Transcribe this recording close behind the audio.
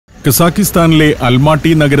കസാക്കിസ്ഥാനിലെ അൽമാട്ടി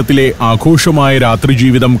നഗരത്തിലെ ആഘോഷമായ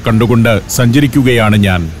രാത്രിജീവിതം കണ്ടുകൊണ്ട് സഞ്ചരിക്കുകയാണ്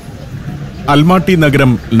ഞാൻ. അൽമാട്ടി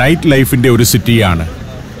നഗരം നൈറ്റ് ലൈഫിന്റെ ഒരു സിറ്റിയാണ്.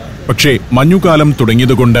 പക്ഷേ മഞ്ഞുകാലം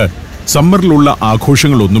തുടങ്ങിയതുകൊണ്ട് സമ്മറിലുള്ള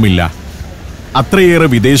ആഘോഷങ്ങളൊന്നുമില്ല. അത്രയേറെ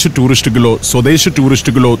വിദേശ ടൂറിസ്റ്റുകളോ സ്വദേശ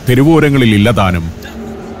ടൂറിസ്റ്റുകളോ തെരുവോരങ്ങളിൽ ഇല്ലതാനും.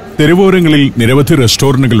 തെരുവോരങ്ങളിൽ നിരവധി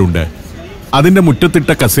റെസ്റ്റോറന്റുകളുണ്ട്. അതിന്റെ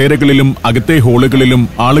മുറ്റത്തിട്ട കസേരകളിലും അകത്തെ ഹോളുകളിലും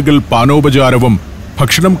ആളുകൾ പാനോപചാരവും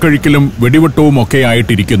ഭക്ഷണം കഴിക്കലും വെടിവെട്ടവും ഒക്കെ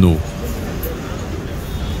ആയിട്ടിരിക്കുന്നു.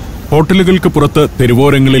 ഹോട്ടലുകൾക്ക് പുറത്ത്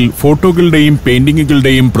തെരുവോരങ്ങളിൽ ഫോട്ടോകളുടെയും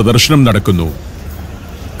പെയിന്റിങ്ങുകളുടെയും പ്രദർശനം നടക്കുന്നു.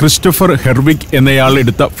 ക്രിസ്റ്റഫർ ഹെർവിഗ് എന്നയാൾ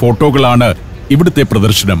എടുത്ത ഫോട്ടോകളാണ് ഇവിടുത്തെ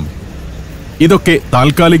പ്രദർശനം. ഇതൊക്കെ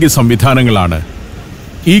താൽക്കാലിക സംവിധാനങ്ങളാണ്.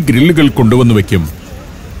 ഈ ഗ്രില്ലുകൾ കൊണ്ടുവന്നു വയ്ക്കും.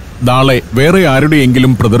 നാളെ വേറെ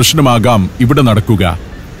ആരുടെയെങ്കിലും പ്രദർശനമാകാം ഇവിടെ നടക്കുക,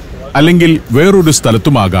 അല്ലെങ്കിൽ വേറൊരു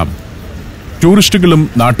സ്ഥലത്തുമാകാം. ടൂറിസ്റ്റുകളും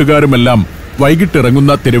നാട്ടുകാരുമെല്ലാം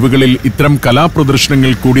വൈകിട്ടിറങ്ങുന്ന തെരുവുകളിൽ ഇത്തരം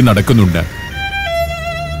കലാപ്രദർശനങ്ങൾ കൂടി നടക്കുന്നുണ്ട്.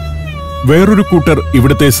 വേറൊരു കൂട്ടർ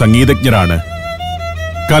ഇവിടുത്തെ സംഗീതജ്ഞരാണ്.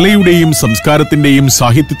 കലയുടെയും സംസ്കാരത്തിന്റെയും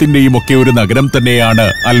സാഹിത്യത്തിന്റെയും ഒക്കെ ഒരു നഗരം തന്നെയാണ്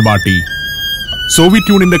അൽമാട്ടി.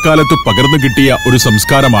 സോവിയറ്റ് യൂണിയന്റെ കാലത്ത് പകർന്നു കിട്ടിയ ഒരു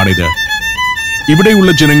സംസ്കാരമാണിത്.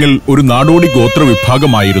 ഇവിടെയുള്ള ജനങ്ങൾ ഒരു നാടോടി ഗോത്ര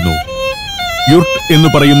വിഭാഗമായിരുന്നു. യുർട്ട് എന്ന്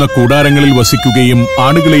പറയുന്ന കൂടാരങ്ങളിൽ വസിക്കുകയും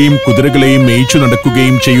ആടുകളെയും കുതിരകളെയും മേയിച്ചു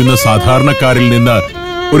നടക്കുകയും ചെയ്യുന്ന സാധാരണക്കാരിൽ നിന്ന്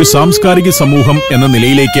ഒരു സാംസ്കാരിക സമൂഹം എന്ന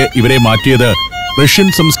നിലയിലേക്ക് ഇവരെ മാറ്റിയത് റഷ്യൻ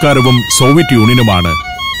സംസ്കാരവും സോവിയറ്റ് യൂണിയനുമാണ്.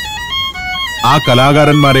 ആ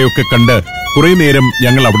കലാകാരന്മാരെയൊക്കെ കണ്ട് കുറെ നേരം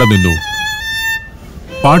ഞങ്ങൾ അവിടെ നിന്നു.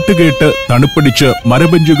 പാട്ടുകേട്ട് തണുപ്പടിച്ച്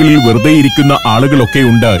മരബെഞ്ചുകളിൽ വെറുതെയിരിക്കുന്ന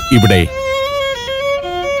ആളുകളൊക്കെയുണ്ട് ഇവിടെ.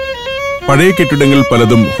 പഴയ കെട്ടിടങ്ങൾ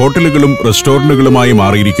പലതും ഹോട്ടലുകളും റെസ്റ്റോറന്റുകളുമായി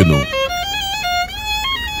മാറിയിരിക്കുന്നു.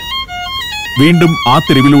 വീണ്ടും ആ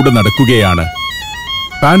തെരുവിലൂടെ നടക്കുകയാണ്.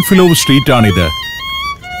 പാൻഫിലോവ് സ്ട്രീറ്റാണിത്.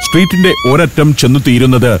 സ്ട്രീറ്റിന്റെ ഒരറ്റം ചെന്നു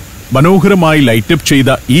തീരുന്നത് മനോഹരമായി ലൈറ്റപ്പ് ചെയ്ത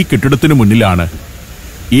ഈ കെട്ടിടത്തിനു മുന്നിലാണ്.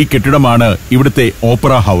 ഈ കെട്ടിടമാണ് ഇവിടുത്തെ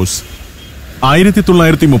ഓപ്പറ ഹൗസ്.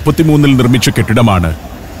 1933 നിർമ്മിച്ച കെട്ടിടമാണ്.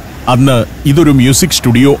 അന്ന് ഇതൊരു മ്യൂസിക്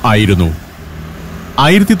സ്റ്റുഡിയോ ആയിരുന്നു.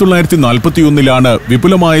 1941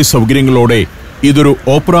 വിപുലമായ സൗകര്യങ്ങളോടെ ഇതൊരു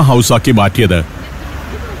ഓപ്പറ ഹൗസാക്കി മാറ്റിയത്.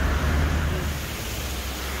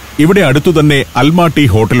 ഇവിടെ അടുത്തുതന്നെ അൽമാട്ടി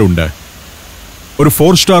ഹോട്ടലുണ്ട്. ഒരു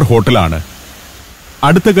 4 സ്റ്റാർ ഹോട്ടലാണ്.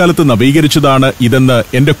 അടുത്ത കാലത്ത് നവീകരിച്ചതാണ് ഇതെന്ന്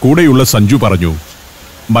എന്റെ കൂടെയുള്ള സഞ്ജു പറഞ്ഞു.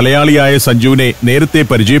 മലയാളിയായ സഞ്ജുവിനെ നേരത്തെ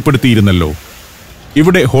പരിചയപ്പെടുത്തിയിരുന്നല്ലോ.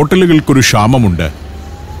 ഇവിടെ ഹോട്ടലുകൾക്കൊരു ക്ഷാമമുണ്ട്.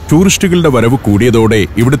 ടൂറിസ്റ്റുകളുടെ വരവ് കൂടിയതോടെ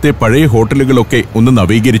ഇവിടുത്തെ പഴയ ഹോട്ടലുകളൊക്കെ ഒന്ന്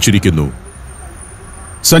നവീകരിച്ചിരിക്കുന്നു.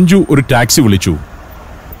 സഞ്ജു ഒരു ടാക്സി വിളിച്ചു.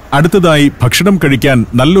 അടുത്തതായി ഭക്ഷണം കഴിക്കാൻ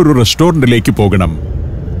നല്ലൊരു റെസ്റ്റോറന്റിലേക്ക് പോകണം.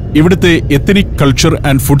 ഇവിടുത്തെ എത്നിക് കൾച്ചർ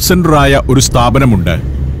ആൻഡ് ഫുഡ് സെന്ററായ ഒരു സ്ഥാപനമുണ്ട്,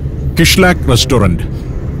 കിഷ്ലാക് റെസ്റ്റോറന്റ്.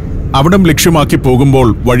 അവിടം ലക്ഷ്യമാക്കി പോകുമ്പോൾ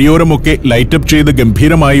വഴിയോരമൊക്കെ ലൈറ്റപ്പ് ചെയ്ത്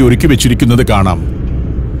ഗംഭീരമായി ഒരുക്കി വെച്ചിരിക്കുന്നത് കാണാം.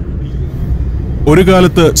 ഒരു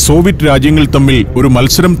കാലത്ത് സോവിയറ്റ് രാജ്യങ്ങൾ തമ്മിൽ ഒരു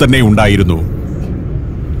മത്സരം തന്നെ ഉണ്ടായിരുന്നു.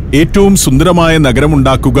 ഏറ്റവും സുന്ദരമായ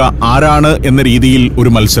നഗരമുണ്ടാക്കുക ആരാണ് എന്ന രീതിയിൽ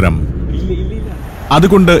ഒരു മത്സരം.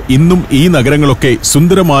 അതുകൊണ്ട് ഇന്നും ഈ നഗരങ്ങളൊക്കെ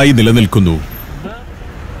സുന്ദരമായി നിലനിൽക്കുന്നു.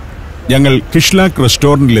 ഞങ്ങൾ കിഷ്ലാക്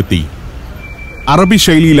റെസ്റ്റോറന്റിലെത്തി. അറബി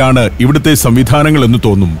ശൈലിയിലാണ് ഇവിടുത്തെ സംവിധാനങ്ങൾ എന്ന്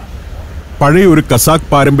തോന്നും. പഴയ ഒരു കസാഖ്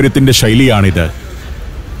പാരമ്പര്യത്തിന്റെ ശൈലിയാണിത്.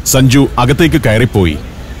 സഞ്ജു അകത്തേക്ക് കയറിപ്പോയി.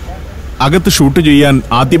 അകത്ത് ഷൂട്ട് ചെയ്യാൻ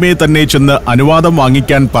ആദ്യമേ തന്നെ ചെന്ന് അനുവാദം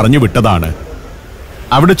വാങ്ങിക്കാൻ പറഞ്ഞു വിട്ടതാണ്.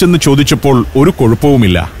 അവിടെ ചെന്ന് ചോദിച്ചപ്പോൾ ഒരു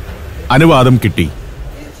കുഴപ്പവുമില്ല, അനുവാദം കിട്ടി.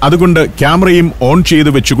 അതുകൊണ്ട് ക്യാമറയും ഓൺ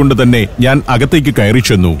ചെയ്ത് വെച്ചുകൊണ്ട് തന്നെ ഞാൻ അകത്തേക്ക് കയറി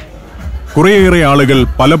ചെന്നു. കുറേയേറെ ആളുകൾ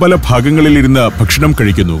പല പല ഭാഗങ്ങളിലിരുന്ന് ഭക്ഷണം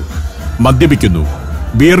കഴിക്കുന്നു, മദ്യപിക്കുന്നു,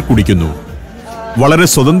 ബിയർ കുടിക്കുന്നു. വളരെ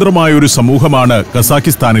സ്വതന്ത്രമായൊരു സമൂഹമാണ്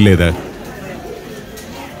കസാക്കിസ്ഥാനിലേത്.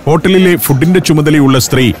 ഹോട്ടലിലെ ഫുഡിന്റെ ചുമതലയുള്ള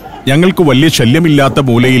സ്ത്രീ ഞങ്ങൾക്ക് വലിയ ശല്യമില്ലാത്ത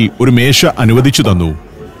മൂലയിൽ ഒരു മേശ അനുവദിച്ചു തന്നു.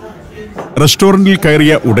 റെസ്റ്റോറന്റിൽ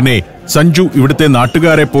കയറിയ ഉടനെ സഞ്ജു ഇവിടുത്തെ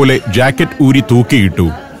നാട്ടുകാരെ പോലെ ജാക്കറ്റ് ഊരി തൂക്കിയിട്ടു.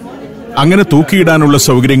 അങ്ങനെ തൂക്കിയിടാനുള്ള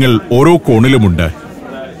സൗകര്യങ്ങൾ ഓരോ കോണിലുമുണ്ട്.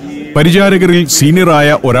 പരിചാരകരിൽ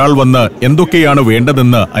സീനിയറായ ഒരാൾ വന്ന് എന്തൊക്കെയാണ്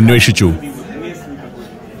വേണ്ടതെന്ന് അന്വേഷിച്ചു.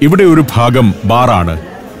 ഇവിടെ ഒരു ഭാഗം ബാറാണ്.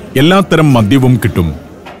 എല്ലാത്തരം മദ്യവും കിട്ടും.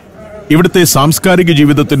 ഇവിടുത്തെ സാംസ്കാരിക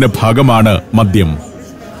ജീവിതത്തിന്റെ ഭാഗമാണ് മദ്യം.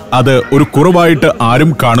 അത് ഒരു കുറവായിട്ട് ആരും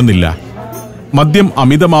കാണുന്നില്ല. മദ്യം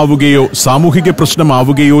അമിതമാവുകയോ സാമൂഹിക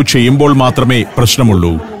പ്രശ്നമാവുകയോ ചെയ്യുമ്പോൾ മാത്രമേ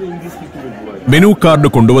പ്രശ്നമുള്ളൂ. മെനു കാർഡ്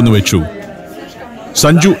കൊണ്ടുവന്നു വെച്ചു.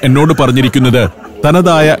 സഞ്ജു എന്നോട് പറഞ്ഞിരിക്കുന്നത്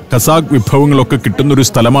തനതായ കസാഖ് വിഭവങ്ങളൊക്കെ കിട്ടുന്നൊരു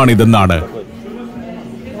സ്ഥലമാണിതെന്നാണ്.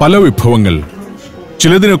 പല വിഭവങ്ങൾ,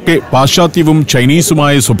 ചിലതിനൊക്കെ പാശ്ചാത്യവും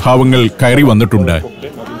ചൈനീസുമായ സ്വഭാവങ്ങൾ കയറി വന്നിട്ടുണ്ട്.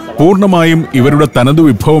 പൂർണ്ണമായും ഇവരുടെ തനതു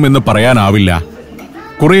വിഭവമെന്ന് പറയാനാവില്ല.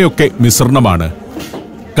 കുറെയൊക്കെ മിശ്രണമാണ്.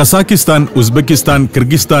 കസാക്കിസ്ഥാൻ, ഉസ്ബെക്കിസ്ഥാൻ,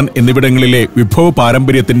 കിർഗിസ്ഥാൻ എന്നിവിടങ്ങളിലെ വിഭവ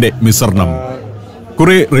പാരമ്പര്യത്തിന്റെ മിശ്രണം.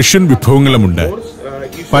 കുറെ റഷ്യൻ വിഭവങ്ങളുമുണ്ട്.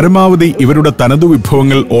 പരമാവധി ഇവരുടെ തനതു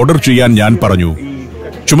വിഭവങ്ങൾ ഓർഡർ ചെയ്യാൻ ഞാൻ പറഞ്ഞു.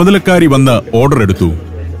 ചുമതലക്കാരി വന്ന് ഓർഡർ എടുത്തു.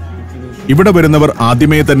 ഇവിടെ വരുന്നവർ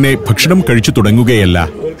ആദ്യമേ തന്നെ ഭക്ഷണം കഴിച്ചു തുടങ്ങുകയല്ല.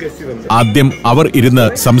 ആദ്യം അവർ ഇരുന്ന്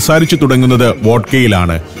സംസാരിച്ചു തുടങ്ങുന്നത്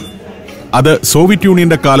വോഡ്കയിലാണ്. അത് സോവിയറ്റ്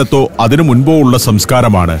യൂണിയന്റെ കാലത്തോ അതിനു മുൻപോ ഉള്ള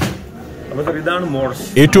സംസ്കാരമാണ്.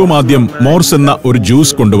 ഏറ്റവും ആദ്യം മോർസ് എന്ന ഒരു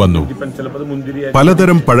ജ്യൂസ് കൊണ്ടുവന്നു.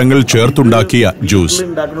 പലതരം പഴങ്ങൾ ചേർത്തുണ്ടാക്കിയ ജ്യൂസ്.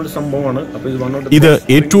 ഇത്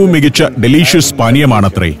ഏറ്റവും മികച്ച ഡെലീഷ്യസ്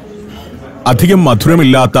പാനീയമാണത്രേ. അധികം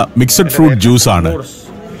മധുരമില്ലാത്ത മിക്സഡ് ഫ്രൂട്ട് ജ്യൂസ് ആണ്.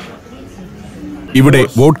 ഇവിടെ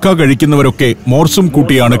വോഡ്ക കഴിക്കുന്നവരൊക്കെ മോർസും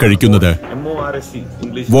കൂട്ടിയാണ് കഴിക്കുന്നത്.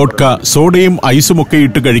 വോഡ്ക സോഡയും ഐസുമൊക്കെ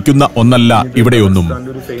ഇട്ട് കഴിക്കുന്ന ഒന്നല്ല ഇവിടെയൊന്നും.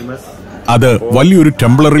 അത് വലിയൊരു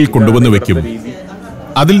ടെംബ്ലറിൽ കൊണ്ടുവന്ന് വെക്കും.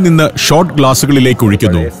 അതിൽ നിന്ന് ഷോർട്ട് ഗ്ലാസുകളിലേക്ക്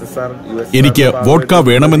ഒഴിക്കുന്നു. എനിക്ക് വോഡ്ക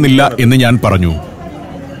വേണമെന്നില്ല എന്ന് ഞാൻ പറഞ്ഞു.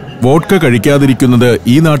 വോഡ്ക കഴിക്കാതിരിക്കുന്നത്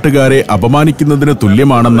ഈ നാട്ടുകാരെ അപമാനിക്കുന്നതിന്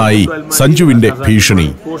തുല്യമാണെന്നായി സഞ്ജുവിന്റെ ഭീഷണി.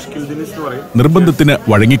 നിർബന്ധത്തിന്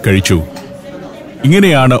വഴങ്ങിക്കഴിച്ചു.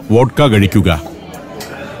 ഇങ്ങനെയാണ് വോഡ്ക കഴിക്കുക.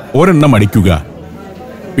 ഒരെണ്ണം അടിക്കുക,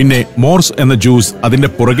 പിന്നെ മോർസ് എന്ന ജ്യൂസ്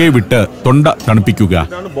അതിന്റെ പുറകെ വിട്ട് തൊണ്ട തണുപ്പിക്കുക.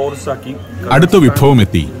 അടുത്ത വിഭവം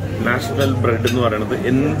എത്തി.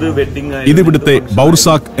 ഇതിവിടുത്തെ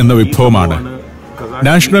ബൗർസാക്ക് എന്ന വിഭവമാണ്.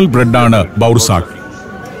 നാഷണൽ ബ്രെഡാണ് ബൗർസാക്ക്.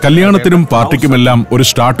 കല്യാണത്തിനും പാർട്ടിക്കുമെല്ലാം ഒരു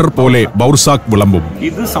സ്റ്റാർട്ടർ പോലെ ബൗർസാക്ക് വിളമ്പും.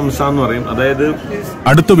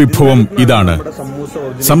 അടുത്ത വിഭവം ഇതാണ്.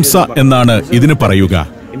 സംസ എന്നാണ് ഇതിന് പറയുക.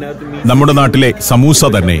 നമ്മുടെ നാട്ടിലെ സമൂസ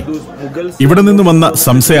തന്നെ. ഇവിടെ നിന്ന് വന്ന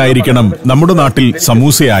സംസയായിരിക്കണം നമ്മുടെ നാട്ടിൽ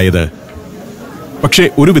സമൂസയായത്. പക്ഷേ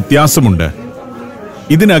ഒരു വ്യത്യാസമുണ്ട്.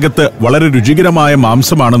 ഇതിനകത്ത് വളരെ രുചികരമായ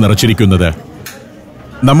മാംസമാണ് നിറച്ചിരിക്കുന്നത്.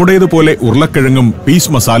 നമ്മുടേതുപോലെ ഉരുളക്കിഴങ്ങും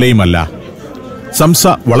പീസ് മസാലയുമല്ല. സംസ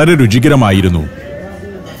വളരെ രുചികരമായിരുന്നു.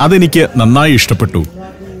 അതെനിക്ക് നന്നായി ഇഷ്ടപ്പെട്ടു.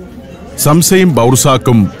 സംസയും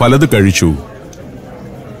ബൗർസാക്കും പലത് കഴിച്ചു.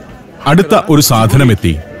 അടുത്ത ഒരു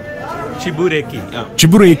സാധനമെത്തി.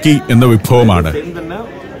 ചിബുറേക്കി എന്ന വിഭവമാണ്.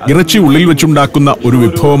 ഇറച്ചി ഉള്ളിൽ വെച്ചുണ്ടാക്കുന്ന ഒരു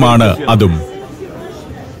വിഭവമാണ് അതും.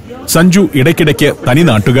 സഞ്ജു ഇടയ്ക്കിടയ്ക്ക് തനി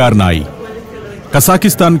നാട്ടുകാരനായി.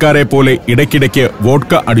 കസാക്കിസ്ഥാൻകാരെ പോലെ ഇടയ്ക്കിടയ്ക്ക്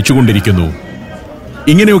വോഡ്ക അടിച്ചുകൊണ്ടിരിക്കുന്നു.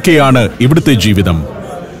 ഇങ്ങനെയൊക്കെയാണ് ഇവിടുത്തെ ജീവിതം.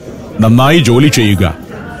 നന്നായി ജോലി ചെയ്യുക.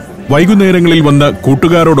 വൈകുന്നേരങ്ങളിൽ വന്ന്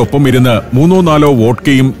കൂട്ടുകാരോടൊപ്പം ഇരുന്ന് 3-4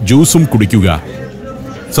 വോഡ്കയും ജ്യൂസും കുടിക്കുക.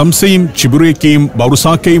 സംസയും ചിബുറേക്കയും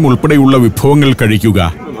ബൗർസാക്കയും ഉൾപ്പെടെയുള്ള വിഭവങ്ങൾ കഴിക്കുക.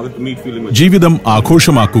 ജീവിതം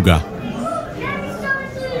ആഘോഷമാക്കുക.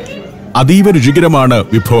 അതീവ രുചികരമാണ്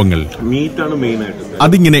വിഭവങ്ങൾ.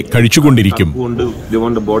 അതിങ്ങനെ കഴിച്ചുകൊണ്ടിരിക്കും.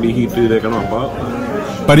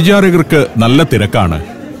 പരിചാരകർക്ക് നല്ല തിരക്കാണ്.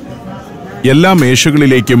 എല്ലാ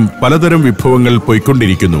മേശകളിലേക്കും പലതരം വിഭവങ്ങൾ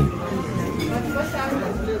പോയിക്കൊണ്ടിരിക്കുന്നു.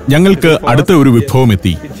 ഞങ്ങൾക്ക് അടുത്ത ഒരു വിഭവം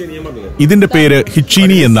എത്തി. ഇതിന്റെ പേര്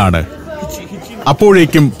ഹിച്ചീനി എന്നാണ്.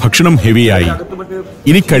 അപ്പോഴേക്കും ഭക്ഷണം ഹെവിയായി.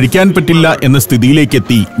 ഇനി കഴിക്കാൻ പറ്റില്ല എന്ന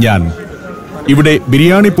സ്ഥിതിയിലേക്കെത്തി ഞാൻ. ഇവിടെ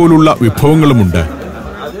ബിരിയാണി പോലുള്ള വിഭവങ്ങളുമുണ്ട്.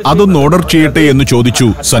 അതൊന്ന് ഓർഡർ ചെയ്യട്ടെ എന്ന് ചോദിച്ചു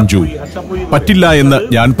സഞ്ജു. പറ്റില്ല എന്ന്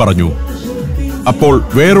ഞാൻ പറഞ്ഞു. അപ്പോൾ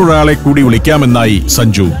വേറൊരാളെ കൂടി വിളിക്കാമെന്നായി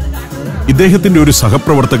സഞ്ജു. ഇദ്ദേഹത്തിന്റെ ഒരു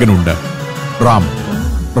സഹപ്രവർത്തകനുണ്ട്, റാം.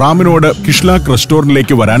 റാമിനോട് കിഷ്ലാക്ക്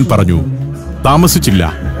റെസ്റ്റോറന്റിലേക്ക് വരാൻ പറഞ്ഞു. താമസിച്ചില്ല.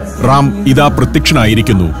 റാം ഇതാ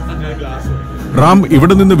പ്രത്യക്ഷനായിരിക്കുന്നു. റാം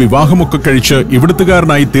ഇവിടെ നിന്ന് വിവാഹമൊക്കെ കഴിച്ച്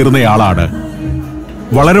ഇവിടുത്തുകാരനായി തീർന്നയാളാണ്.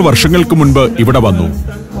 വളരെ വർഷങ്ങൾക്ക് മുൻപ് ഇവിടെ വന്നു.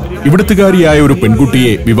 ഇവിടുത്തുകാരിയായ ഒരു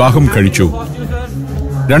പെൺകുട്ടിയെ വിവാഹം കഴിച്ചു.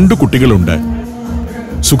 2 കുട്ടികളുണ്ട്.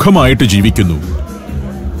 സുഖമായിട്ട് ജീവിക്കുന്നു.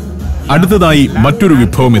 അടുത്തതായി മറ്റൊരു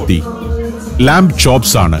വിഭവം എത്തി. ലാംബ്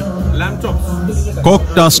ചോപ്സ് ആണ്.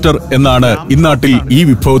 കോക്ക് ടാസ്റ്റർ എന്നാണ് ഇന്നാട്ടിൽ ഈ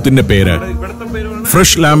വിഭവത്തിന്റെ പേര്.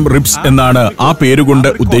 ഫ്രഷ് ലാംബ് റിബ്സ് എന്നാണ് ആ പേരുകൊണ്ട്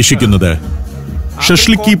ഉദ്ദേശിക്കുന്നത്.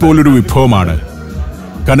 ഷഷ്ലിക്കി പോലൊരു വിഭവമാണ്.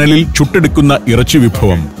 കനലിൽ ചുട്ടെടുക്കുന്ന ഇറച്ചി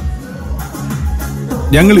വിഭവം.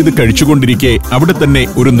 ഞങ്ങൾ ഇത് കഴിച്ചുകൊണ്ടിരിക്കെ അവിടെ തന്നെ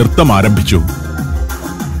ഒരു നൃത്തം ആരംഭിച്ചു.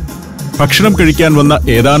 ഭക്ഷണം കഴിക്കാൻ വന്ന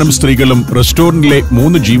ഏതാനും സ്ത്രീകളും റെസ്റ്റോറന്റിലെ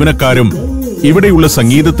 3 ജീവനക്കാരും ഇവിടെയുള്ള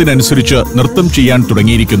സംഗീതത്തിനനുസരിച്ച് നൃത്തം ചെയ്യാൻ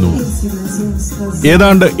തുടങ്ങിയിരിക്കുന്നു.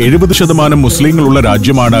 ഏതാണ്ട് 70% മുസ്ലിങ്ങളുള്ള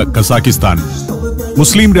രാജ്യമാണ് കസാക്കിസ്ഥാൻ.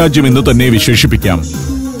 മുസ്ലിം രാജ്യം എന്ന് തന്നെ വിശേഷിപ്പിക്കാം.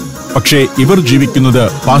 പക്ഷേ ഇവർ ജീവിക്കുന്നത്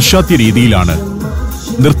പാശ്ചാത്യ രീതിയിലാണ്.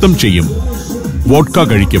 നൃത്തം ചെയ്യും, വോഡ്ക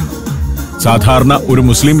കഴിക്കും. സാധാരണ ഒരു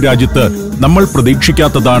മുസ്ലിം രാജ്യത്ത് നമ്മൾ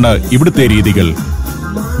പ്രതീക്ഷിക്കാത്തതാണ് ഇവിടുത്തെ രീതികൾ.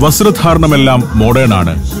 വസ്ത്രധാരണമെല്ലാം മോഡേൺ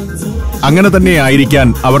ആണ്. അങ്ങനെ തന്നെ ആയിരിക്കാൻ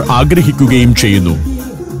അവർ ആഗ്രഹിക്കുകയും ചെയ്യുന്നു.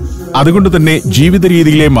 അതുകൊണ്ട് തന്നെ ജീവിത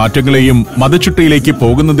രീതിയിലെ മാറ്റങ്ങളെയും മതചിട്ടയിലേക്ക്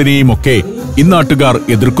പോകുന്നതിനെയും ഒക്കെ ഇന്നാട്ടുകാർ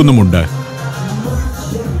എതിർക്കുന്നുമുണ്ട്.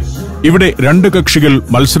 ഇവിടെ 2 കക്ഷികൾ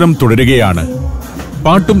മത്സരം തുടരുകയാണ്.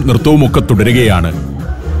 പാട്ടും നൃത്തവുമൊക്കെ തുടരുകയാണ്.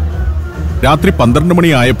 രാത്രി 12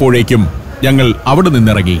 മണിയായപ്പോഴേക്കും ഞങ്ങൾ അവിടെ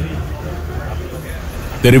നിന്നിറങ്ങി.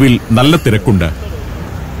 തെരുവിൽ നല്ല തിരക്കുണ്ട്.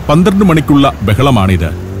 12 മണിക്കുള്ള ബഹളമാണിത്.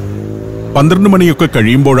 12 മണിയൊക്കെ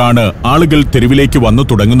കഴിയുമ്പോഴാണ് ആളുകൾ തെരുവിലേക്ക് വന്നു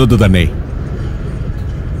തുടങ്ങുന്നത് തന്നെ.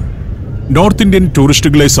 നോർത്ത് ഇന്ത്യൻ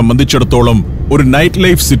ടൂറിസ്റ്റുകളെ സംബന്ധിച്ചിടത്തോളം ഒരു നൈറ്റ്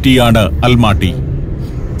ലൈഫ് സിറ്റിയാണ് അൽമാട്ടി.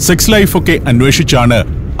 സെക്സ് ലൈഫൊക്കെ അന്വേഷിച്ചാണ്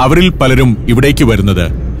അവരിൽ പലരും ഇവിടേക്ക് വരുന്നത്.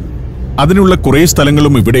 അതിനുള്ള കുറേ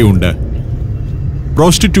സ്ഥലങ്ങളും ഇവിടെയുണ്ട്.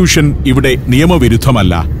 പ്രോസ്റ്റിറ്റ്യൂഷൻ ഇവിടെ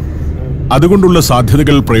നിയമവിരുദ്ധമല്ല. അതുകൊണ്ടുള്ള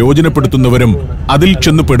സാധ്യതകൾ പ്രയോജനപ്പെടുത്തുന്നവരും അതിൽ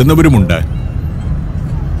ചെന്ന് പെടുന്നവരുമുണ്ട്.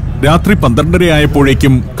 രാത്രി 12:30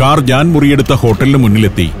 ആയപ്പോഴേക്കും കാർ ഞാൻ മുറിയെടുത്ത ഹോട്ടലിന്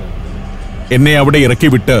മുന്നിലെത്തി. എന്നെ അവിടെ ഇറക്കി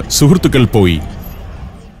വിട്ട് സുഹൃത്തുക്കൾ പോയി.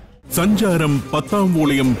 സഞ്ചാരം 10ാം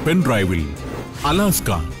volume പെൻഡ്രൈവിൽ Alaska,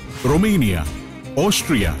 Romania,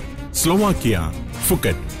 Austria, Slovakia,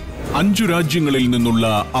 Phuket 5 രാജ്യങ്ങളിൽ നിന്നുള്ള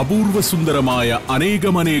അപൂർവ സുന്ദരമായ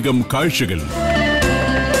അനേകം കാഴ്ചകൾ.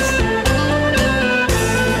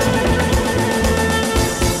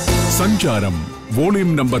 സഞ്ചാരം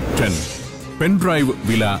വോളിയം നമ്പർ 10. പെൻഡ്രൈവ്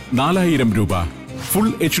വില 4000 രൂപ. ഫുൾ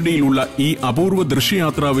HDയിലുള്ള ഈ അപൂർവ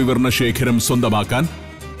ദൃശ്യയാത്രാ വിവരണ ശേഖരം സ്വന്തമാക്കാൻ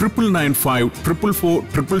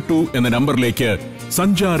 9995444222 എന്ന നമ്പറിലേക്ക്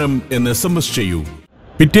സഞ്ചാരം എന്ന് SMS ചെയ്യൂ.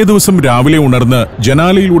 പിറ്റേ ദിവസം രാവിലെ ഉണർന്ന്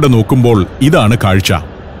ജനാലയിലൂടെ നോക്കുമ്പോൾ ഇതാണ് കാഴ്ച.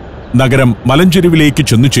 നഗരം മലഞ്ചെരുവിലേക്ക്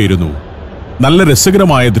ചെന്നു ചേരുന്നു. നല്ല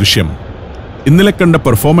രസകരമായ ദൃശ്യം. ഇന്നലെ കണ്ട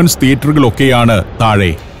പെർഫോമൻസ് തിയേറ്ററുകളൊക്കെയാണ്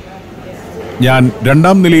താഴെ. ഞാൻ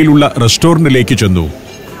 2ാം നിലയിലുള്ള റെസ്റ്റോറന്റിലേക്ക് ചെന്നു.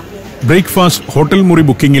 ബ്രേക്ക്ഫാസ്റ്റ് ഹോട്ടൽ മുറി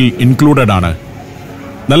ബുക്കിംഗിൽ ഇൻക്ലൂഡഡ് ആണ്.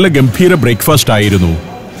 നല്ല ഗംഭീര ബ്രേക്ക്ഫാസ്റ്റ് ആയിരുന്നു.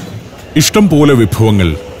 ഇഷ്ടം പോലെ വിഭവങ്ങൾ.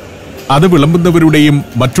 അത് വിളമ്പുന്നവരുടെയും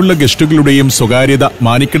മറ്റുള്ള ഗസ്റ്റുകളുടെയും സ്വകാര്യത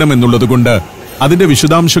മാനിക്കണമെന്നുള്ളതുകൊണ്ട് അതിന്റെ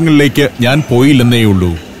വിശദാംശങ്ങളിലേക്ക് ഞാൻ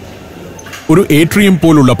പോയില്ലെന്നേയുള്ളൂ. ഒരു ഏട്രിയം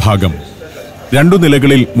പോലുള്ള ഭാഗം. 2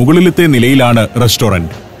 നിലകളിൽ മുകളിലത്തെ നിലയിലാണ്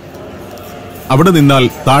റെസ്റ്റോറന്റ്. അവിടെ നിന്നാൽ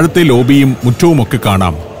താഴത്തെ ലോബിയും മുറ്റവുമൊക്കെ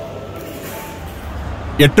കാണാം.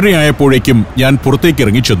 8:30 ആയപ്പോഴേക്കും ഞാൻ പുറത്തേക്ക്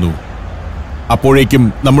ഇറങ്ങിച്ചെന്നു. അപ്പോഴേക്കും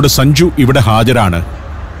നമ്മുടെ സഞ്ജു ഇവിടെ ഹാജരാണ്.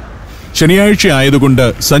 ശനിയാഴ്ച ആയതുകൊണ്ട്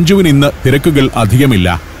സഞ്ജുവിന് ഇന്ന് തിരക്കുകൾ അധികമില്ല.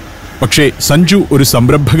 പക്ഷേ സഞ്ജു ഒരു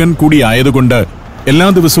സംരംഭകൻ കൂടിയായതുകൊണ്ട് എല്ലാ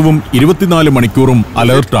ദിവസവും 24 മണിക്കൂറും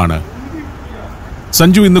അലേർട്ടാണ്.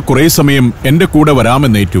 സഞ്ജു ഇന്ന് കുറേ സമയം എന്റെ കൂടെ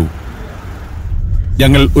വരാമെന്നേറ്റു.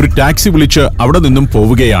 ഞങ്ങൾ ഒരു ടാക്സി വിളിച്ച് അവിടെ നിന്നും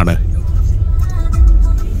പോവുകയാണ്.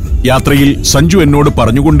 യാത്രയിൽ സഞ്ജു എന്നോട്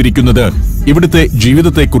പറഞ്ഞുകൊണ്ടിരിക്കുന്നത് ഇവിടുത്തെ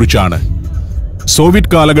ജീവിതത്തെക്കുറിച്ചാണ്.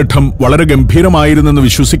 സോവിയറ്റ് കാലഘട്ടം വളരെ ഗംഭീരമായിരുന്നെന്ന്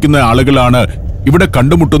വിശ്വസിക്കുന്ന ആളുകളാണ് ഇവിടെ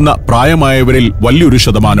കണ്ടുമുട്ടുന്ന പ്രായമായവരിൽ വലിയൊരു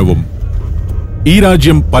ശതമാനവും. ഈ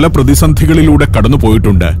രാജ്യം പല പ്രതിസന്ധികളിലൂടെ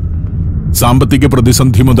കടന്നുപോയിട്ടുണ്ട്. സാമ്പത്തിക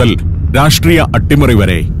പ്രതിസന്ധി മുതൽ രാഷ്ട്രീയ അട്ടിമറി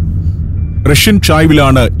വരെ. റഷ്യൻ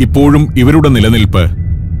ചായ്വിലാണ് ഇപ്പോഴും ഇവരുടെ നിലനിൽപ്പ്.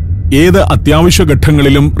 ഏത് അത്യാവശ്യ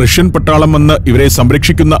ഘട്ടങ്ങളിലും റഷ്യൻ പട്ടാളം വന്ന് ഇവരെ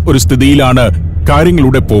സംരക്ഷിക്കുന്ന ഒരു സ്ഥിതിയിലാണ്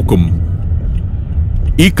കാര്യങ്ങളുടെ പോക്കും.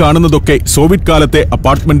 ഈ കാണുന്നതൊക്കെ സോവിയറ്റ് കാലത്തെ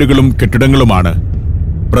അപ്പാർട്ട്മെന്റുകളും കെട്ടിടങ്ങളുമാണ്.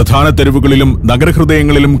 പ്രധാന തെരുവുകളിലും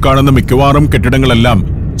നഗരഹൃദയങ്ങളിലും കാണുന്ന മിക്കവാറും കെട്ടിടങ്ങളെല്ലാം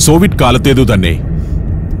സോവിയറ്റ് കാലത്തേതു തന്നെ.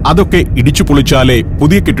 അതൊക്കെ ഇടിച്ചു പൊളിച്ചാലേ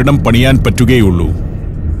പുതിയ കെട്ടിടം പണിയാൻ പറ്റുകയുള്ളൂ.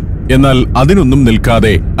 എന്നാൽ അതിനൊന്നും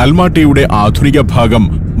നിൽക്കാതെ അൽമാട്ടിയുടെ ആധുനിക ഭാഗം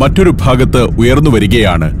മറ്റൊരു ഭാഗത്ത് ഉയർന്നു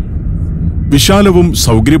വരികയാണ്. വിശാലവും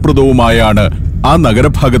സൗകര്യപ്രദവുമായാണ് ആ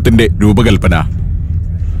നഗരഭാഗത്തിന്റെ രൂപകൽപ്പന.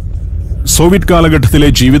 സോവിയറ്റ് കാലഘട്ടത്തിലെ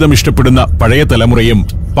ജീവിതം ഇഷ്ടപ്പെടുന്ന പഴയ തലമുറയും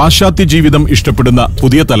പാശ്ചാത്യ ജീവിതം ഇഷ്ടപ്പെടുന്ന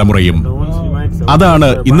പുതിയ തലമുറയും. അതാണ്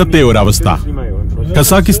ഇന്നത്തെ ഒരവസ്ഥ.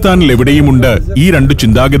 കസാക്കിസ്ഥാനിൽ എവിടെയുമുണ്ട് ഈ 2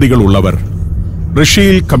 ചിന്താഗതികൾ ഉള്ളവർ.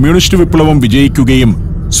 റഷ്യയിൽ കമ്മ്യൂണിസ്റ്റ് വിപ്ലവം വിജയിക്കുകയും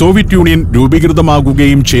സോവിയറ്റ് യൂണിയൻ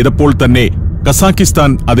രൂപീകൃതമാകുകയും ചെയ്തപ്പോൾ തന്നെ കസാക്കിസ്ഥാൻ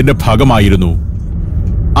അതിന്റെ ഭാഗമായിരുന്നു.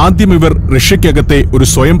 ആദ്യം ഇവർ റഷ്യക്കകത്തെ ഒരു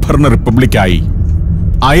സ്വയംഭരണ റിപ്പബ്ലിക്കായി.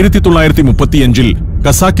 1935-ൽ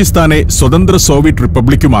കസാക്കിസ്ഥാനെ സ്വതന്ത്ര സോവിയറ്റ്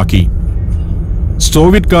റിപ്പബ്ലിക്കുമാക്കി.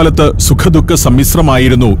 സോവിയറ്റ് കാലത്ത് സുഖദുഃഖ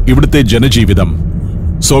സമ്മിശ്രമായിരുന്നു ഇവിടുത്തെ ജനജീവിതം.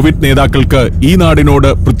 സോവിയറ്റ് നേതാക്കൾക്ക് ഈ നാടിനോട്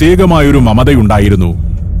പ്രത്യേകമായൊരു മമതയുണ്ടായിരുന്നു.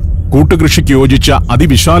 കൂട്ടുകൃഷിക്ക് യോജിച്ച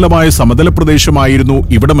അതിവിശാലമായ സമതല പ്രദേശമായിരുന്നു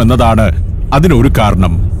ഇവിടമെന്നതാണ് അതിനൊരു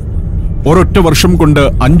കാരണം. ഒരൊറ്റ വർഷം കൊണ്ട്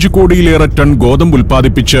 5 കോടിയിലേറെ ടൺ ഗോതമ്പ്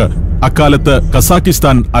ഉൽപ്പാദിപ്പിച്ച് അക്കാലത്ത്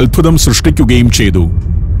കസാക്കിസ്ഥാൻ അത്ഭുതം സൃഷ്ടിക്കുകയും ചെയ്തു.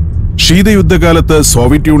 ശീതയുദ്ധകാലത്ത്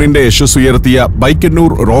സോവിയറ്റ് യൂണിയന്റെ യശസ്സുയർത്തിയ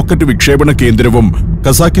ബൈക്കന്നൂർ റോക്കറ്റ് വിക്ഷേപണ കേന്ദ്രവും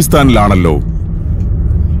കസാക്കിസ്ഥാനിലാണല്ലോ.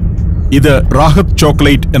 ഇത് റാഹത്ത്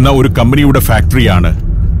ചോക്ലേറ്റ് എന്ന ഒരു കമ്പനിയുടെ ഫാക്ടറിയാണ്.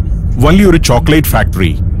 വലിയൊരു ചോക്ലേറ്റ്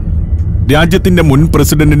ഫാക്ടറി. രാജ്യത്തിന്റെ മുൻ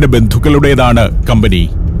പ്രസിഡന്റിന്റെ ബന്ധുക്കളുടേതാണ് കമ്പനി.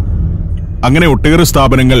 അങ്ങനെ ഒട്ടേറെ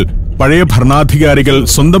സ്ഥാപനങ്ങൾ പഴയ ഭരണാധികാരികൾ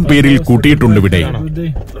സ്വന്തം പേരിൽ കൂട്ടിയിട്ടുണ്ടിവിടെ.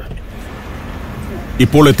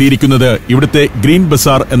 ഇപ്പോൾ എത്തിയിരിക്കുന്നത് ഇവിടുത്തെ ഗ്രീൻ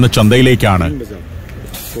ബസാർ എന്ന ചന്തയിലേക്കാണ്.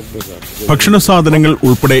 ഭക്ഷണ സാധനങ്ങൾ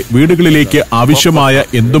ഉൾപ്പെടെ വീടുകളിലേക്ക് ആവശ്യമായ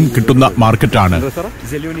എന്തും കിട്ടുന്ന മാർക്കറ്റാണ്.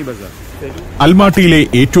 അൽമാട്ടിയിലെ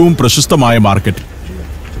ഏറ്റവും പ്രശസ്തമായ മാർക്കറ്റ്.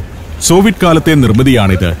 സോവിയറ്റ് കാലത്തെ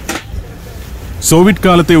നിർമ്മിതിയാണിത്. സോവിയറ്റ്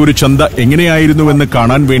കാലത്തെ ഒരു ചന്ത എങ്ങനെയായിരുന്നുവെന്ന്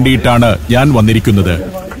കാണാൻ വേണ്ടിയിട്ടാണ് ഞാൻ വന്നിരിക്കുന്നത്.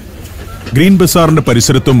 ഗ്രീൻ ബസാറിന്റെ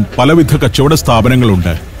പരിസരത്തും പലവിധ കച്ചവട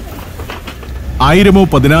സ്ഥാപനങ്ങളുണ്ട്. 1000-ഓ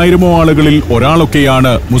 10,000-ഓ ആളുകളിൽ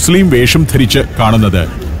ഒരാളൊക്കെയാണ് മുസ്ലിം വേഷം ധരിച്ച് കാണുന്നത്.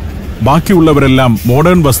 ബാക്കിയുള്ളവരെല്ലാം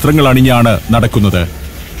മോഡേൺ വസ്ത്രങ്ങൾ അണിഞ്ഞാണ് നടക്കുന്നത്.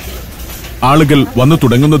 ആളുകൾ വന്നു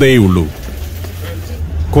തുടങ്ങുന്നതേയുള്ളൂ.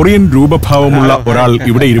 കൊറിയൻ രൂപഭാവമുള്ള ഒരാൾ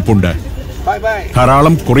ഇവിടെ ഇരിപ്പുണ്ട്.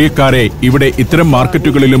 ധാരാളം കൊറിയക്കാരെ ഇവിടെ ഇത്തരം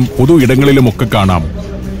മാർക്കറ്റുകളിലും പൊതു ഇടങ്ങളിലുമൊക്കെ കാണാം.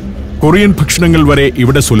 കൊറിയൻ ഭക്ഷണങ്ങൾ വരെ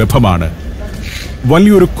ഇവിടെ സുലഭമാണ്.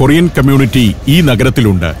 വലിയൊരു കൊറിയൻ കമ്മ്യൂണിറ്റി ഈ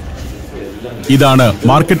നഗരത്തിലുണ്ട്. ഇതാണ്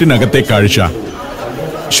മാർക്കറ്റിനകത്തെ കാഴ്ച.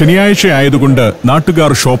 ശനിയാഴ്ച ആയതുകൊണ്ട്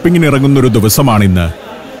നാട്ടുകാർ ഷോപ്പിങ്ങിനിറങ്ങുന്നൊരു ദിവസമാണിന്ന്.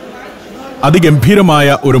 അതിഗംഭീരമായ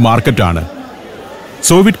ഒരു മാർക്കറ്റാണ്.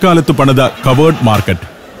 സോവിയറ്റ് കാലത്ത് പണിത കവേർഡ് മാർക്കറ്റ്.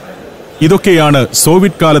 ഇതൊക്കെയാണ്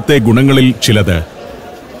സോവിയറ്റ് കാലത്തെ ഗുണങ്ങളിൽ ചിലത്.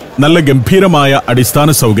 നല്ല ഗംഭീരമായ അടിസ്ഥാന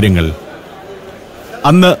സൗകര്യങ്ങൾ.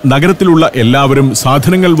 അന്ന് നഗരത്തിലുള്ള എല്ലാവരും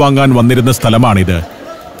സാധനങ്ങൾ വാങ്ങാൻ വന്നിരുന്ന സ്ഥലമാണിത്.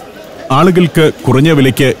 ആളുകൾക്ക് കുറഞ്ഞ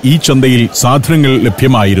വിലയ്ക്ക് ഈ ചന്തയിൽ സാധനങ്ങൾ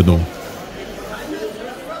ലഭ്യമായിരുന്നു.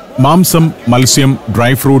 മാംസം, മത്സ്യം,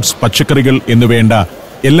 ഡ്രൈ ഫ്രൂട്ട്സ്, പച്ചക്കറികൾ എന്നുവേണ്ട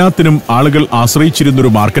എല്ലാത്തിനും ആളുകൾ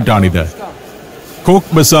ആശ്രയിച്ചിരുന്നൊരു മാർക്കറ്റാണിത്.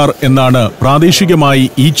 കോക്ക് ബസാർ എന്നാണ് പ്രാദേശികമായി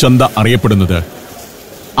ഈ ചന്ത അറിയപ്പെടുന്നത്.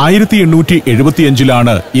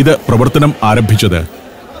 1875-ലാണ് ഇത് പ്രവർത്തനം ആരംഭിച്ചത്.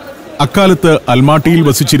 അക്കാലത്ത് അൽമാട്ടിയിൽ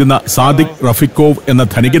വസിച്ചിരുന്ന സാദിഖ് റഫിക്കോവ് എന്ന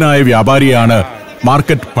ധനികനായ വ്യാപാരിയാണ്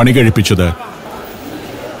മാർക്കറ്റ് പണികഴിപ്പിച്ചത്.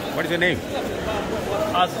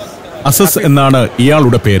 അസസ് എന്നാണ്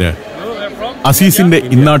ഇയാളുടെ പേര്. അസീസിന്റെ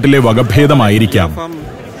ഇന്നാട്ടിലെ വകഭേദമായിരിക്കാം.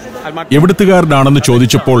 എവിടുത്തുകാരനാണെന്ന്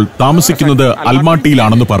ചോദിച്ചപ്പോൾ താമസിക്കുന്നത്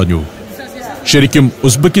അൽമാട്ടിയിലാണെന്ന് പറഞ്ഞു. ശരിക്കും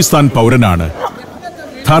ഉസ്ബെക്കിസ്ഥാൻ പൗരനാണ്.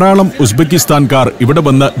 ധാരാളം ഉസ്ബെക്കിസ്ഥാൻകാർ ഇവിടെ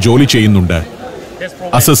വന്ന് ജോലി ചെയ്യുന്നുണ്ട്.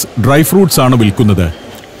 അസസ് ഡ്രൈ ഫ്രൂട്ട്സ് ആണ് വിൽക്കുന്നത്.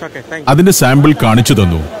 അതിന്റെ സാമ്പിൾ കാണിച്ചു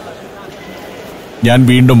തന്നു. ഞാൻ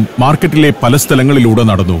വീണ്ടും മാർക്കറ്റിലെ പല സ്ഥലങ്ങളിലൂടെ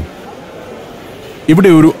നടന്നു. ഇവിടെ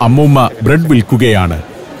ഒരു അമ്മൂമ്മ ബ്രെഡ് വിൽക്കുകയാണ്.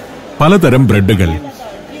 പലതരം ബ്രെഡുകൾ.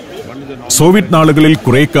 സോവിയറ്റ് നാളുകളിൽ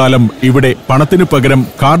കുറെ കാലം ഇവിടെ പണത്തിനു പകരം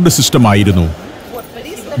കാർഡ് സിസ്റ്റം ആയിരുന്നു.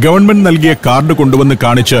 ഗവൺമെന്റ് നൽകിയ കാർഡ് കൊണ്ടുവന്ന്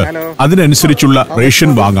കാണിച്ച് അതിനനുസരിച്ചുള്ള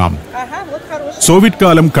റേഷൻ വാങ്ങാം. സോവിയറ്റ്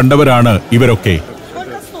കാലം കണ്ടവരാണ് ഇവരൊക്കെ.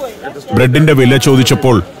 ബ്രെഡിന്റെ വില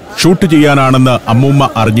ചോദിച്ചപ്പോൾ ഷൂട്ട് ചെയ്യാനാണെന്ന് അമ്മൂമ്മ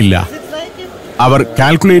അറിഞ്ഞില്ല. അവർ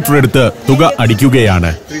കാൽക്കുലേറ്റർ എടുത്ത് തുക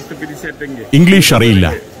അടിക്കുകയാണ്. ഇംഗ്ലീഷ് അറിയില്ല.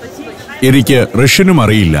 എനിക്ക് റഷ്യനും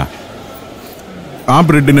അറിയില്ല. ആ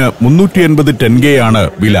ബ്രെഡിന് 380 ടെൻഗെയാണ്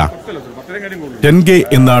വില. ടെൻഗെ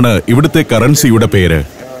എന്നാണ് ഇവിടുത്തെ കറൻസിയുടെ പേര്.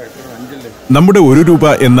 നമ്മുടെ 1 രൂപ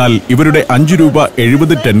എന്നാൽ ഇവരുടെ 5 രൂപ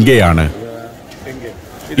 70 ടെൻഗെയാണ്.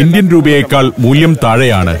 ഇന്ത്യൻ രൂപയേക്കാൾ മൂല്യം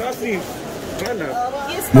താഴെയാണ്.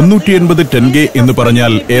 380 ടെൻഗെ എന്ന്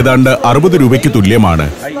പറഞ്ഞാൽ ഏതാണ്ട് 60 രൂപയ്ക്ക് തുല്യമാണ്.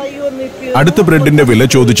 അടുത്ത ബ്രെഡിന്റെ വില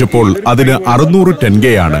ചോദിച്ചപ്പോൾ അതിന് 600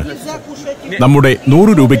 ടെൻഗെയാണ്. നമ്മുടെ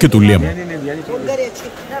 100 രൂപയ്ക്ക് തുല്യം.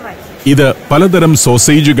 ഇത് പലതരം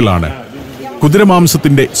സോസേജുകളാണ്.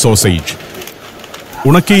 കുതിരമാംസത്തിന്റെ സോസേജ്,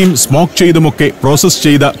 ഉണക്കിയും സ്മോക്ക് ചെയ്തുമൊക്കെ പ്രോസസ്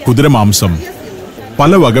ചെയ്ത കുതിരമാംസം,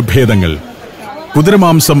 പല വകഭേദങ്ങൾ.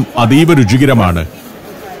 കുതിരമാംസം അതീവ രുചികരമാണ്.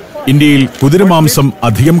 ഇന്ത്യയിൽ കുതിരമാംസം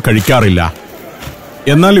അധികം കഴിക്കാറില്ല.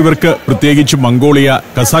 എന്നാൽ ഇവർക്ക്, പ്രത്യേകിച്ച് മംഗോളിയ,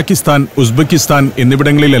 കസാക്കിസ്ഥാൻ, ഉസ്ബെക്കിസ്ഥാൻ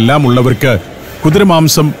എന്നിവിടങ്ങളിലെല്ലാം ഉള്ളവർക്ക്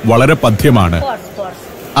കുതിരമാംസം വളരെ പഥ്യമാണ്.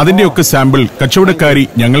 അതിന്റെയൊക്കെ സാമ്പിൾ കച്ചവടക്കാരി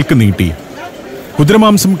ഞങ്ങൾക്ക് നീട്ടി.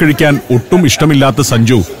 കുതിരമാംസം കഴിക്കാൻ ഒട്ടും ഇഷ്ടമില്ലാത്ത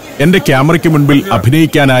സഞ്ജു എന്റെ ക്യാമറയ്ക്ക് മുൻപിൽ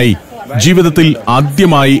അഭിനയിക്കാനായി ജീവിതത്തിൽ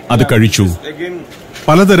ആദ്യമായി അത് കഴിച്ചു.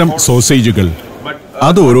 പലതരം സോസേജുകൾ.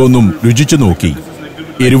 അത് ഓരോന്നും രുചിച്ചു നോക്കി.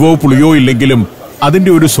 എരിവോ പുളിയോ ഇല്ലെങ്കിലും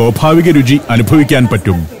അതിന്റെ ഒരു സ്വാഭാവിക രുചി അനുഭവിക്കാൻ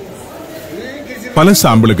പറ്റും. പല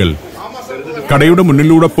സാമ്പിളുകൾ കടയുടെ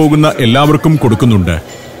മുന്നിലൂടെ പോകുന്ന എല്ലാവർക്കും കൊടുക്കുന്നുണ്ട്.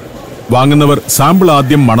 വാങ്ങുന്നവർ സാമ്പിൾ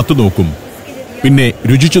ആദ്യം മണത്തു നോക്കും, പിന്നെ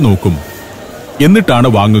രുചിച്ചു നോക്കും, എന്നിട്ടാണ്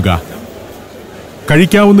വാങ്ങുക.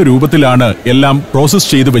 കഴിക്കാവുന്ന രൂപത്തിലാണ് എല്ലാം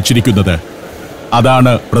പ്രോസസ് ചെയ്ത് വെച്ചിരിക്കുന്നത്.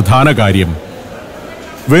 അതാണ് പ്രധാന കാര്യം.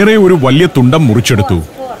 വേറെ ഒരു വലിയ തുണ്ടം മുറിച്ചെടുത്തു.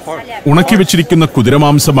 ഉണക്കി വെച്ചിരിക്കുന്ന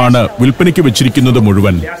കുതിരമാംസമാണ് വിൽപ്പനയ്ക്ക് വെച്ചിരിക്കുന്നത്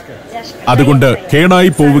മുഴുവൻ. അതുകൊണ്ട് കേടായി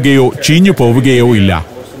പോവുകയോ ചീഞ്ഞു പോവുകയോ ഇല്ല.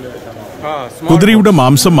 കുതിരയുടെ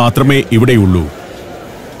മാംസം മാത്രമേ ഇവിടെയുള്ളൂ.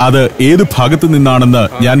 അത് ഏത് ഭാഗത്തു നിന്നാണെന്ന്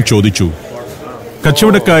ഞാൻ ചോദിച്ചു.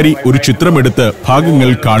 കച്ചവടക്കാരി ഒരു ചിത്രമെടുത്ത് ഭാഗങ്ങൾ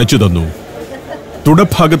കാണിച്ചു തന്നു.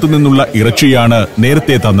 തുടഭാഗത്തു നിന്നുള്ള ഇറച്ചിയാണ്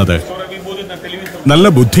നേരത്തെ തന്നത്. നല്ല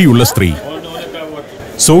ബുദ്ധിയുള്ള സ്ത്രീ.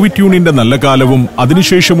 സോവിയറ്റ് യൂണിയന്റെ നല്ല കാലവും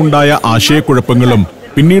അതിനുശേഷമുണ്ടായ ആശയക്കുഴപ്പങ്ങളും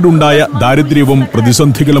പിന്നീടുണ്ടായ ദാരിദ്ര്യവും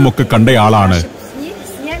പ്രതിസന്ധികളുമൊക്കെ കണ്ടയാളാണ്.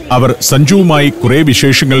 അവർ സഞ്ജുവുമായി കുറെ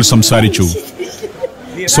വിശേഷങ്ങൾ സംസാരിച്ചു.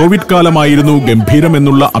 സോവിയറ്റ് കാലമായിരുന്നു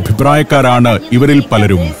ഗംഭീരമെന്നുള്ള അഭിപ്രായക്കാരാണ് ഇവരിൽ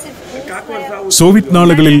പലരും. സോവിയറ്റ്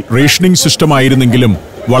നാളുകളിൽ റേഷനിംഗ് സിസ്റ്റം ആയിരുന്നെങ്കിലും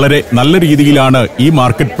വളരെ നല്ല രീതിയിലാണ് ഈ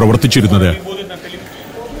മാർക്കറ്റ് പ്രവർത്തിച്ചിരുന്നത്.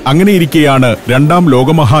 അങ്ങനെയിരിക്കെയാണ് രണ്ടാം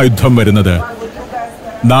ലോകമഹായുദ്ധം വരുന്നത്.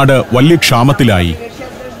 നാട് വലിയ ക്ഷാമത്തിലായി.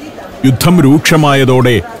 യുദ്ധം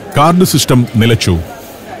രൂക്ഷമായതോടെ കാർഡ് സിസ്റ്റം നിലച്ചു.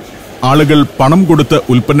 ആളുകൾ പണം കൊടുത്ത്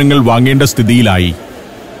ഉൽപ്പന്നങ്ങൾ വാങ്ങേണ്ട സ്ഥിതിയിലായി.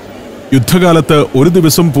 യുദ്ധകാലത്ത് ഒരു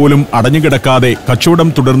ദിവസം പോലും അടഞ്ഞുകിടക്കാതെ കച്ചവടം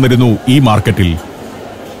തുടർന്നിരുന്നു ഈ മാർക്കറ്റിൽ.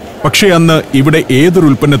 പക്ഷേ അന്ന് ഇവിടെ ഏതൊരു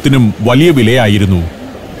ഉൽപ്പന്നത്തിനും വലിയ വിലയായിരുന്നു.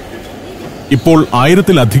 ഇപ്പോൾ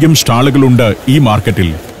 1000-ലധികം സ്റ്റാളുകളുണ്ട് ഈ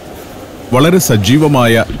മാർക്കറ്റിൽ. വളരെ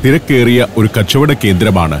സജീവമായ തിരക്കേറിയ ഒരു കച്ചവട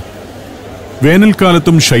കേന്ദ്രമാണ്.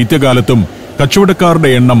 വേനൽക്കാലത്തും ശൈത്യകാലത്തും കച്ചവടക്കാരുടെ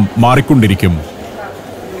എണ്ണം മാറിക്കൊണ്ടിരിക്കും.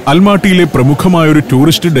 അൽമാട്ടിയിലെ പ്രമുഖമായൊരു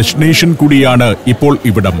ടൂറിസ്റ്റ് ഡെസ്റ്റിനേഷൻ കൂടിയാണ് ഇപ്പോൾ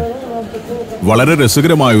ഇവിടം. വളരെ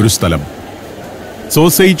രസകരമായ ഒരു സ്ഥലം.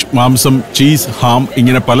 സോസേജ്, മാംസം, ചീസ്, ഹാം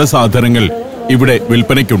ഇങ്ങനെ പല സാധനങ്ങൾ ഇവിടെ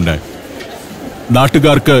വിൽപ്പനയ്ക്കുണ്ട്.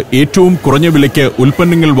 നാട്ടുകാർക്ക് ഏറ്റവും കുറഞ്ഞ വിലയ്ക്ക്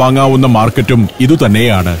ഉൽപ്പന്നങ്ങൾ വാങ്ങാവുന്ന മാർക്കറ്റും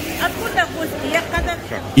ഇതുതന്നെയാണ്.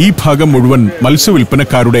 ഈ ഭാഗം മുഴുവൻ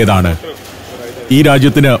മത്സ്യവിൽപ്പനക്കാരുടേതാണ്. ഈ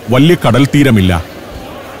രാജ്യത്തിന് വലിയ കടൽ തീരമില്ല.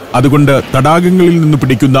 അതുകൊണ്ട് തടാകങ്ങളിൽ നിന്ന്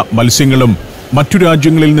പിടിക്കുന്ന മത്സ്യങ്ങളും മറ്റു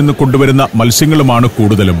രാജ്യങ്ങളിൽ നിന്ന് കൊണ്ടുവരുന്ന മത്സ്യങ്ങളുമാണ്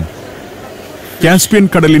കൂടുതലും. കാസ്പിയൻ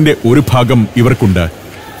കടലിന്റെ ഒരു ഭാഗം ഇവർക്കുണ്ട്.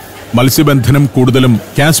 മത്സ്യബന്ധനം കൂടുതലും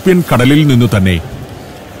കാസ്പിയൻ കടലിൽ നിന്നു തന്നെ.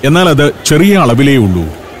 എന്നാൽ അത് ചെറിയ അളവിലേ ഉള്ളൂ.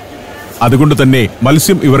 അതുകൊണ്ട് തന്നെ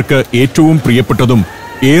മത്സ്യം ഇവർക്ക് ഏറ്റവും പ്രിയപ്പെട്ടതും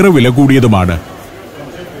ഏറെ വില കൂടിയതുമാണ്.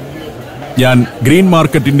 ഞാൻ ഗ്രീൻ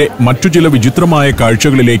മാർക്കറ്റിന്റെ മറ്റു ചില വിചിത്രമായ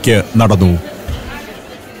കാഴ്ചകളിലേക്ക് നടന്നു.